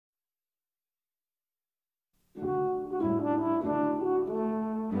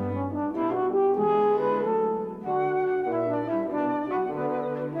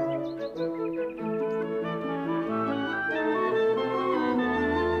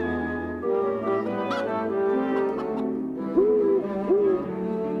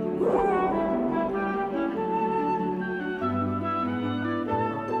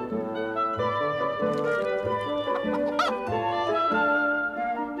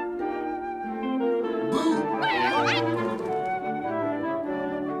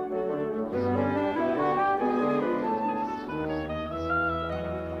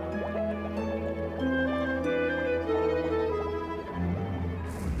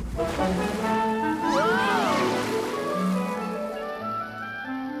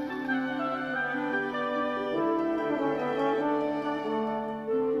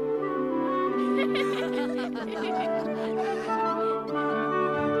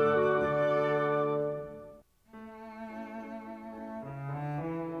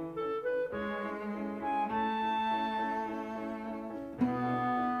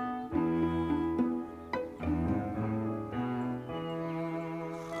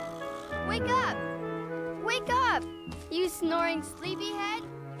Wake up! Wake up! You snoring sleepyhead!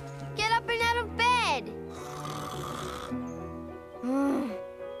 Get up and out of bed!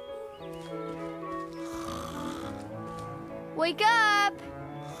 Wake up!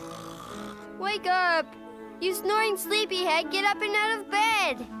 Wake up! You snoring sleepyhead, get up and out of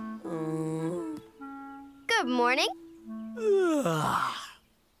bed! Good morning.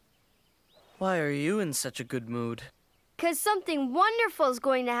 Why are you in such a good mood? 'Cause something wonderful is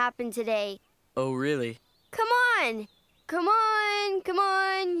going to happen today. Oh, really? Come on! Come on! Come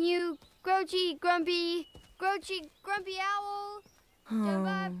on, you grouchy, grumpy owl! Jump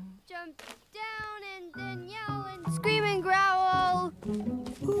up, jump down, and then yell and scream and growl!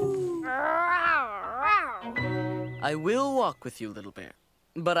 I will walk with you, little bear.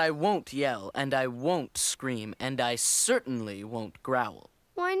 But I won't yell, and I won't scream, and I certainly won't growl.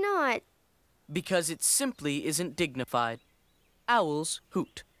 Why not? Because it simply isn't dignified. Owls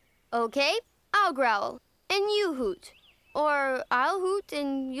hoot. Okay, I'll growl, and you hoot. Or I'll hoot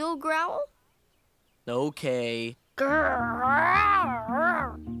and you'll growl? Okay.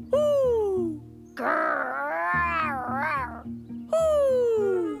 Grrr. Woo! Grrr.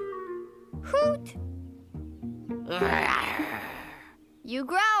 Woo! Hoot. You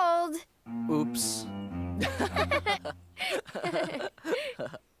growled. Oops.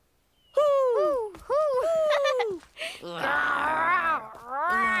 Hoo, hoo.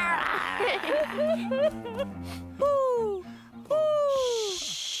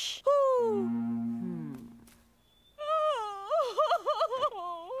 Shh.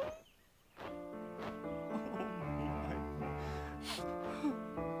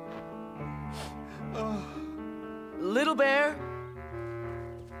 Little bear.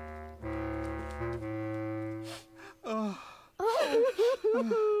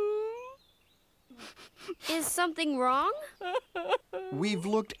 Is something wrong? We've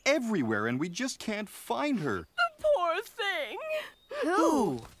looked everywhere and we just can't find her. The poor thing.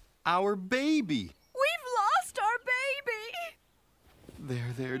 Who? Our baby. We've lost our baby.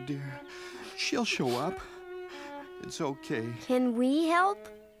 There, dear. She'll show up. It's okay. Can we help?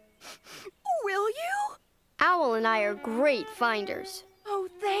 Will you? Owl and I are great finders. Oh,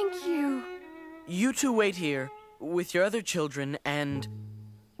 thank you. You two wait here with your other children and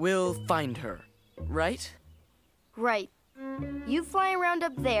we'll find her, right? Right. You fly around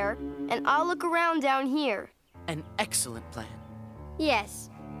up there, and I'll look around down here. An excellent plan. Yes.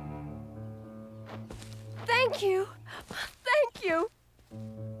 Thank you. Thank you.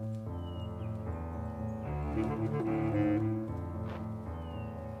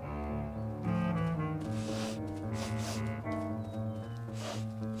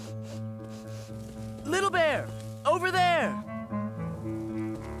 Little bear, over there.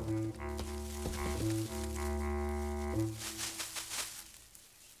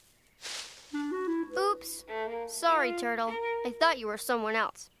 Oops. Sorry, Turtle. I thought you were someone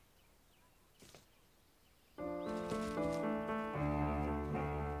else.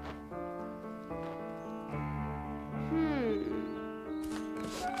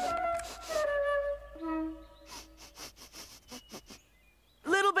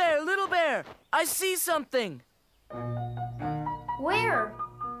 Little bear, I see something. Where?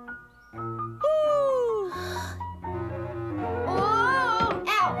 Ooh. Oh!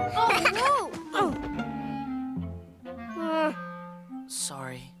 Ow! Oh, whoa!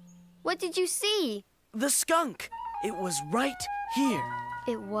 Sorry. What did you see? The skunk. It was right here.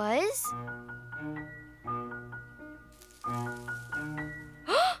 It was?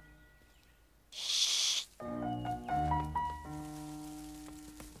 Shh!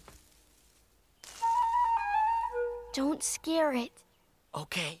 Don't scare it.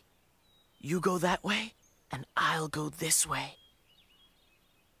 Okay. You go that way, and I'll go this way.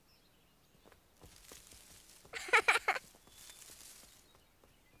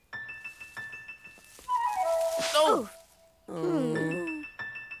 Oh!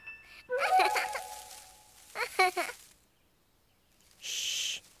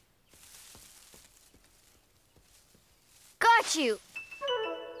 Shh. Got you!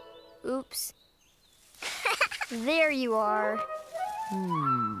 Oops. There you are.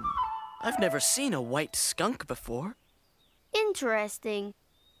 I've never seen a white skunk before. Interesting.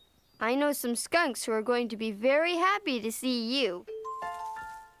 I know some skunks who are going to be very happy to see you.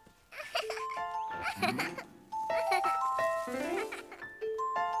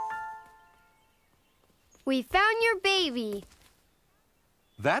 We found your baby.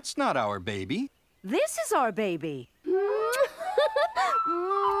 That's not our baby. This is our baby.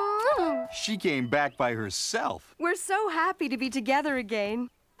 She came back by herself. We're so happy to be together again.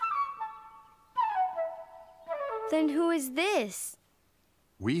 Then who is this?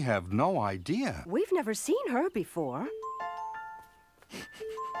 We have no idea. We've never seen her before.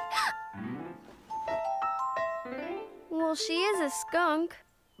 Well, she is a skunk.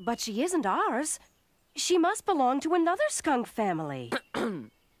 But she isn't ours. She must belong to another skunk family.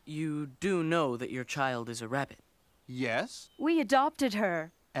 You do know that your child is a rabbit. Yes, We adopted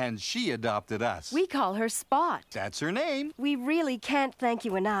her. and she adopted us. We call her Spot. That's her name. We really can't thank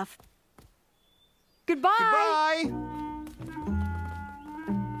you enough. Goodbye! Goodbye!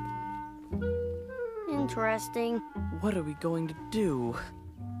 Interesting. What are we going to do?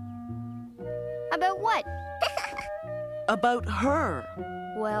 About what? About her.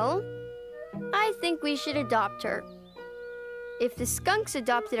 Well, I think we should adopt her. If the skunks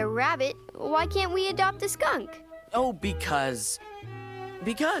adopted a rabbit, why can't we adopt a skunk? Oh, because...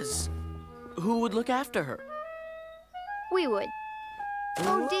 Who would look after her? We would.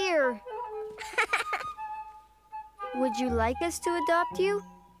 Oh dear. Would you like us to adopt you?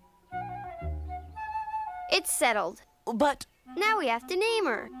 It's settled. But... Now we have to name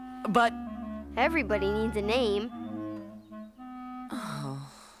her. But... Everybody needs a name.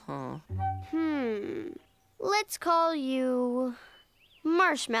 Let's call you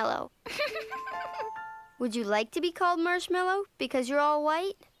Marshmallow. Would you like to be called Marshmallow because you're all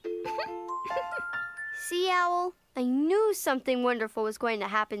white? See, Owl? I knew something wonderful was going to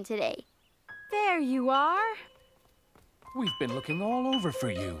happen today. There you are. We've been looking all over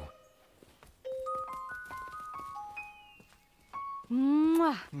for you.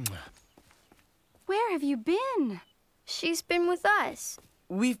 Mwah. Where have you been? She's been with us.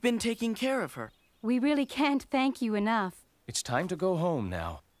 We've been taking care of her. We really can't thank you enough. It's time to go home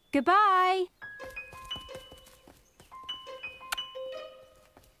now. Goodbye.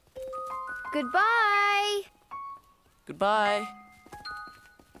 Goodbye. Goodbye.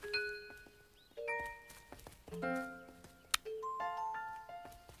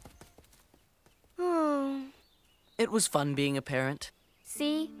 Oh. It was fun being a parent.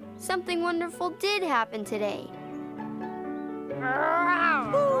 See, something wonderful did happen today.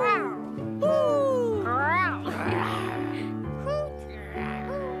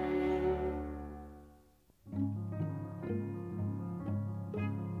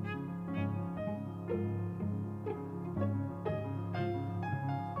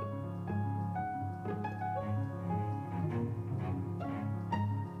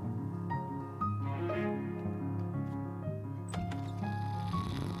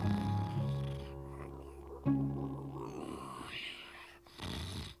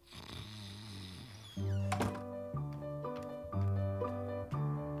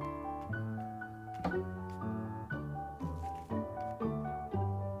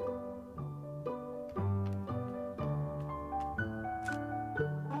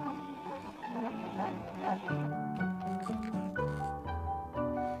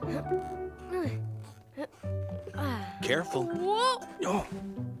 Careful. Whoa! Oh.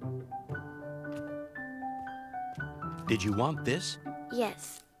 Did you want this?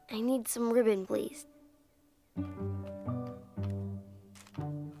 Yes, I need some ribbon, please.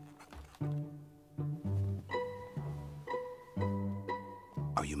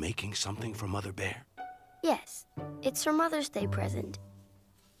 Are you making something for Mother Bear? Yes, it's her Mother's Day present.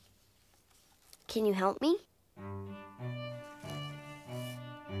 Can you help me?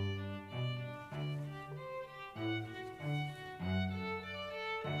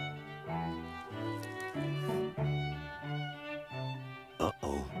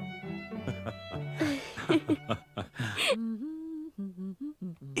 Uh-oh.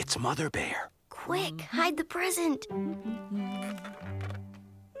 It's Mother Bear. Quick, hide the present.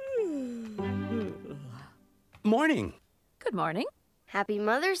 Morning. Good morning. Happy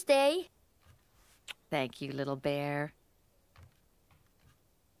Mother's Day. Thank you, little bear.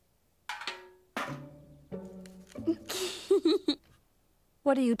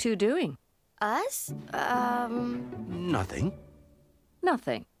 What are you two doing? Us? Nothing.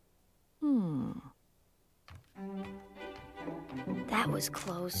 Nothing. That was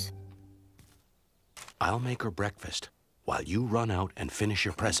close. I'll make her breakfast while you run out and finish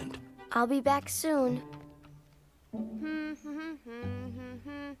your present. I'll be back soon.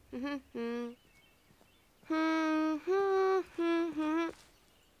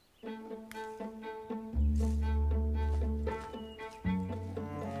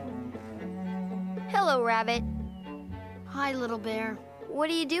 Hello, Rabbit. Hi, little bear. What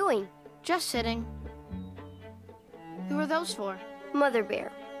are you doing? Just sitting. Who are those for? Mother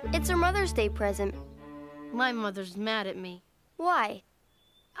Bear. It's her Mother's Day present. My mother's mad at me. Why?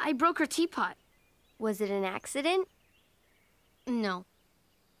 I broke her teapot. Was it an accident? No.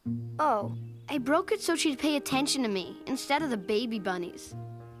 Oh, I broke it so she'd pay attention to me instead of the baby bunnies.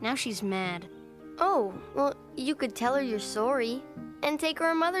 Now she's mad. Oh, well, you could tell her you're sorry and take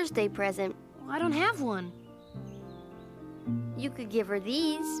her a Mother's Day present. Well, I don't have one. You could give her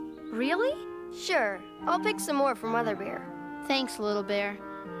these. Really? Sure. I'll pick some more for Mother Bear. Thanks, Little Bear.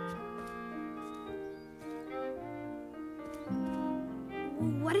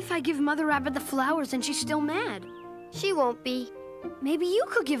 What if I give Mother Rabbit the flowers and she's still mad? She won't be. Maybe you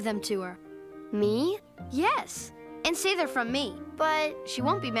could give them to her. Me? Yes, and say they're from me. But... She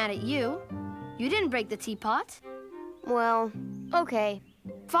won't be mad at you. You didn't break the teapot. Well, okay.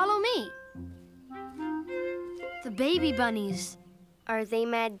 Follow me. The baby bunnies. Are they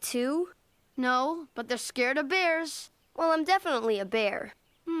mad too? No, but they're scared of bears. Well, I'm definitely a bear.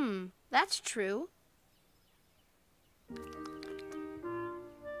 That's true.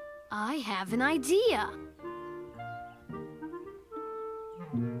 I have an idea.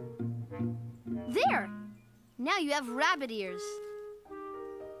 There! Now you have rabbit ears.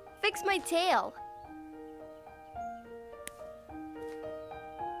 Fix my tail.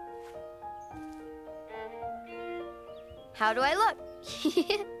 How do I look?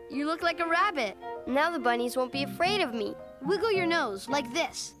 You look like a rabbit. Now the bunnies won't be afraid of me. Wiggle your nose like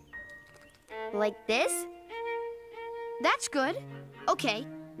this. Like this? That's good. Okay,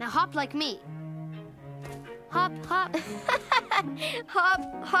 now hop like me. Hop, hop.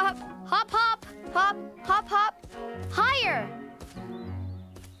 Hop, hop, Hop, hop. hop, hop, hop. Higher.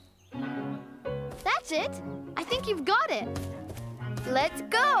 That's it. I think you've got it. Let's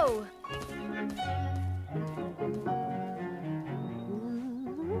go.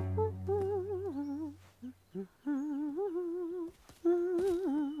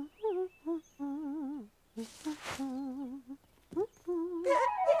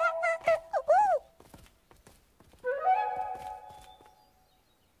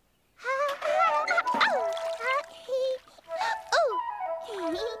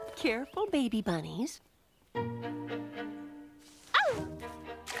 Careful, baby bunnies.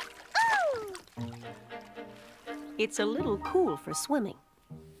 It's a little cool for swimming.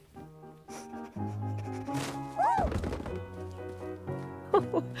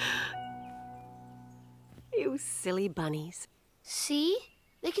 You silly bunnies. See?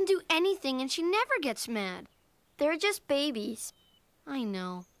 They can do anything and she never gets mad. They're just babies. I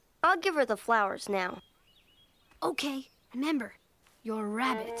know. I'll give her the flowers now. Okay, remember, you're a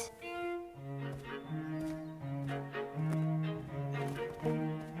rabbit.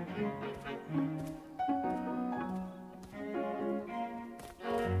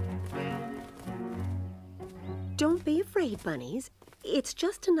 Don't be afraid, bunnies. It's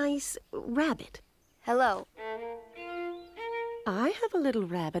just a nice rabbit. Hello. I have a little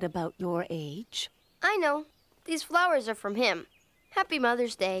rabbit about your age. I know. These flowers are from him. Happy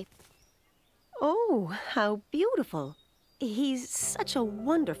Mother's Day. Oh, how beautiful. He's such a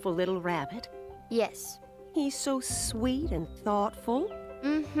wonderful little rabbit. Yes. He's so sweet and thoughtful.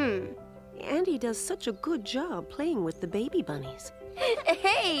 Mm-hmm. And he does such a good job playing with the baby bunnies.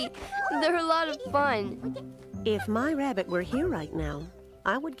 Hey, they're a lot of fun. If my rabbit were here right now,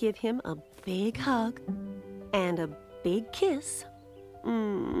 I would give him a big hug and a big kiss.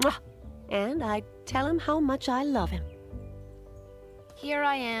 Mwah! And I'd tell him how much I love him. Here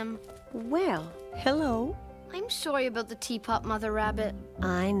I am. Well, hello. I'm sorry about the teapot, Mother Rabbit.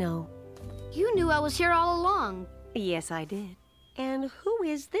 I know. You knew I was here all along. Yes, I did. And who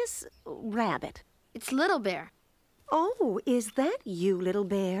is this rabbit? It's Little Bear. Oh, is that you, Little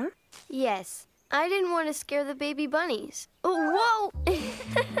Bear? Yes. I didn't want to scare the baby bunnies. Oh, whoa!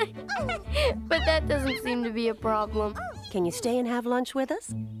 But that doesn't seem to be a problem. Can you stay and have lunch with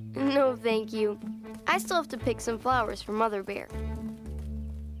us? No, thank you. I still have to pick some flowers for Mother Bear.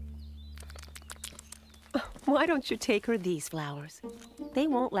 Why don't you take her these flowers? They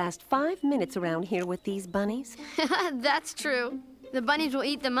won't last 5 minutes around here with these bunnies. That's true. The bunnies will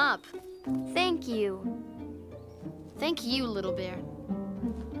eat them up. Thank you. Thank you, Little Bear.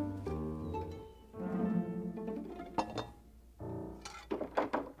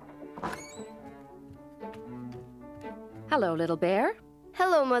 Hello, Little Bear.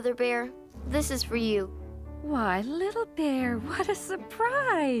 Hello, Mother Bear. This is for you. Why, Little Bear, what a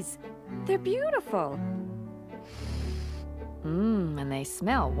surprise. They're beautiful. And they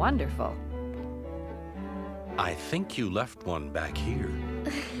smell wonderful. I think you left one back here.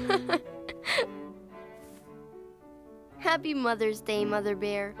 Happy Mother's Day, Mother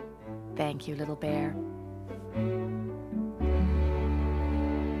Bear. Thank you, Little Bear.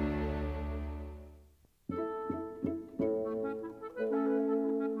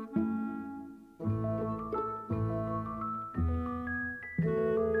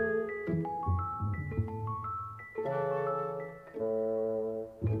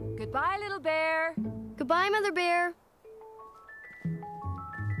 Goodbye, little bear. Goodbye, Mother Bear.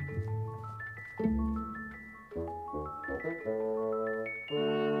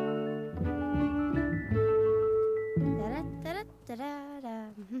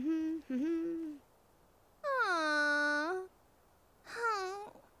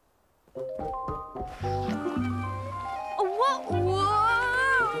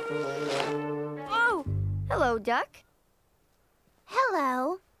 Oh, hello, Duck.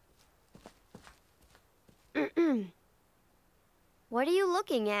 Hello. What are you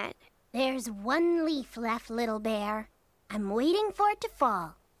looking at? There's one leaf left, little bear. I'm waiting for it to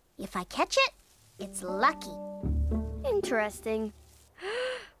fall. If I catch it, it's lucky. Interesting.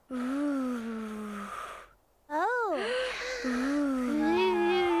 Oh.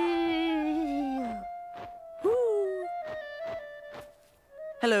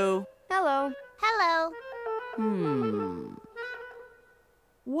 Hello. Hello. Hello.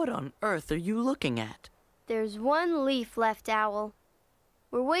 What on earth are you looking at? There's one leaf left, Owl.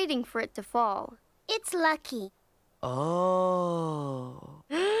 We're waiting for it to fall. It's lucky. Oh.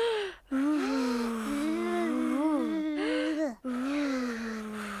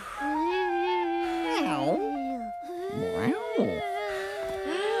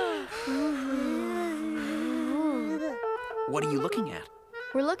 What are you looking at?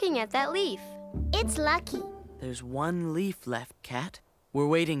 We're looking at that leaf. It's lucky. There's one leaf left, Cat. We're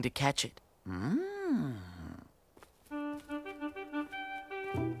waiting to catch it.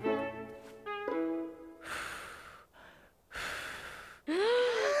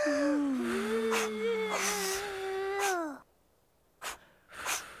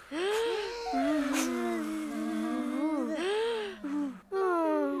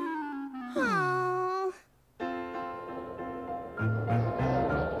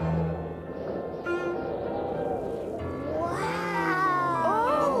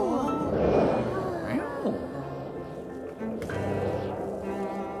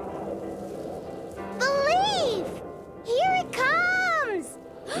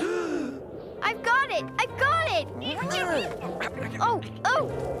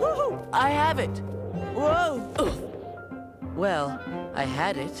 I have it! Whoa! Well, I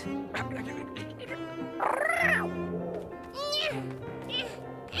had it.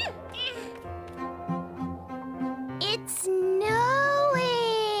 It's snowing!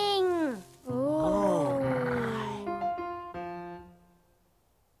 Oh.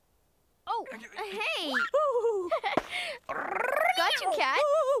 Oh, hey! Got you, Cat.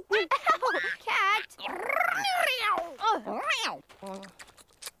 Cat!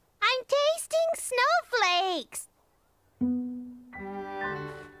 I'm tasting snowflakes.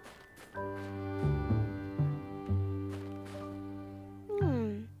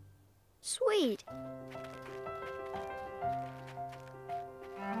 Sweet.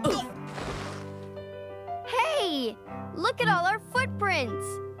 Hey! Look at all our footprints.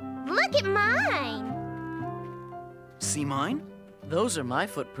 Look at mine. See mine? Those are my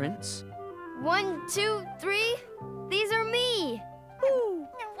footprints. 1, 2, 3. These are me.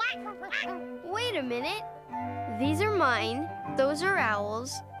 Wait a minute. These are mine. Those are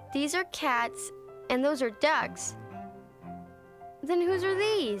owls. These are cats. And those are ducks. Then whose are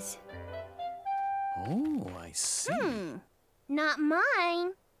these? Oh, I see. Not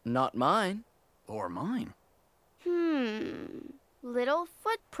mine. Not mine. Or mine. Little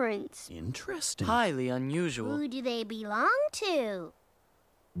footprints. Interesting. Highly unusual. Who do they belong to?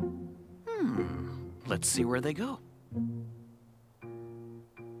 Let's see where they go.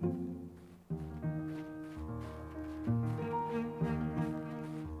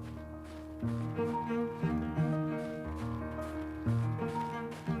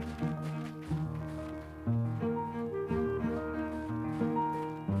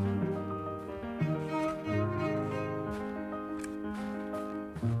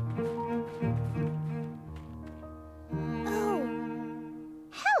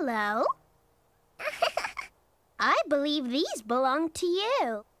 Hello. I believe these belong to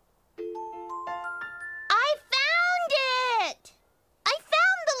you. I found it! I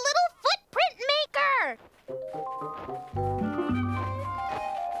found the little footprint maker!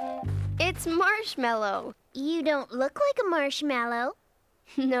 It's Marshmallow. You don't look like a marshmallow.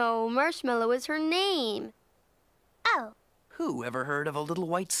 No, Marshmallow is her name. Oh, Who ever heard of a little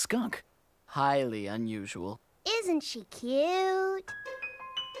white skunk? Highly unusual. isn't she cute?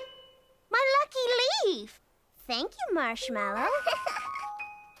 My lucky leaf. Thank you, Marshmallow.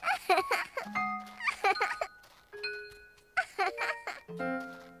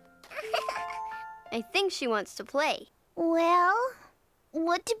 I think she wants to play. Well,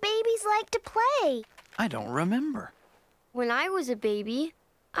 what do babies like to play? I don't remember. When I was a baby,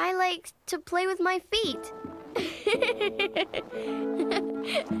 I like to play with my feet.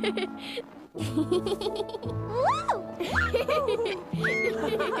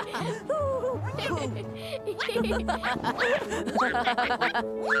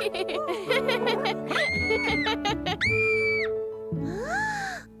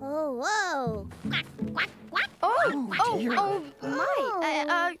 Oh, whoa. Oh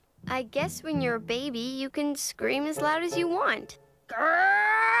my. I guess when you're a baby, you can scream as loud as you want.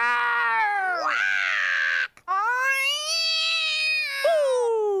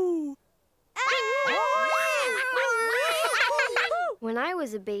 When I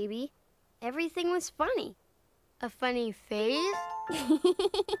was a baby, everything was funny. A funny face.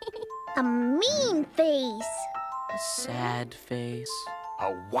 A mean face. A sad face.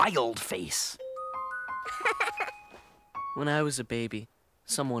 A wild face. When I was a baby,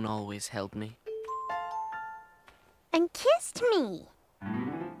 someone always held me. And kissed me.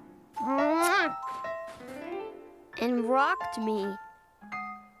 Mwah. And rocked me.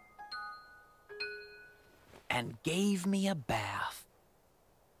 And gave me a bath.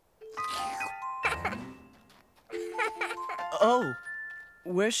 Oh,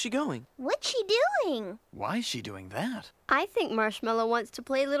 where's she going? What's she doing? Why is she doing that? I think Marshmallow wants to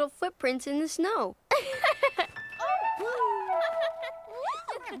play little footprints in the snow.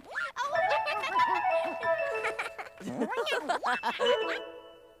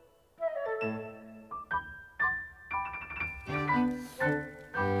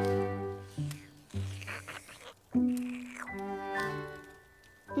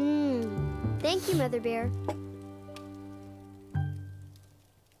 Thank you, Mother Bear.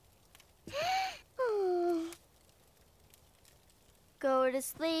 Go to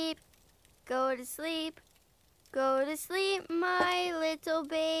sleep, go to sleep, go to sleep, my little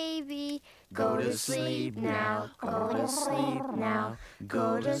baby. Go to sleep now, go to sleep now,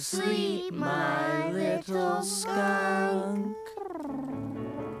 go to sleep, my little skunk.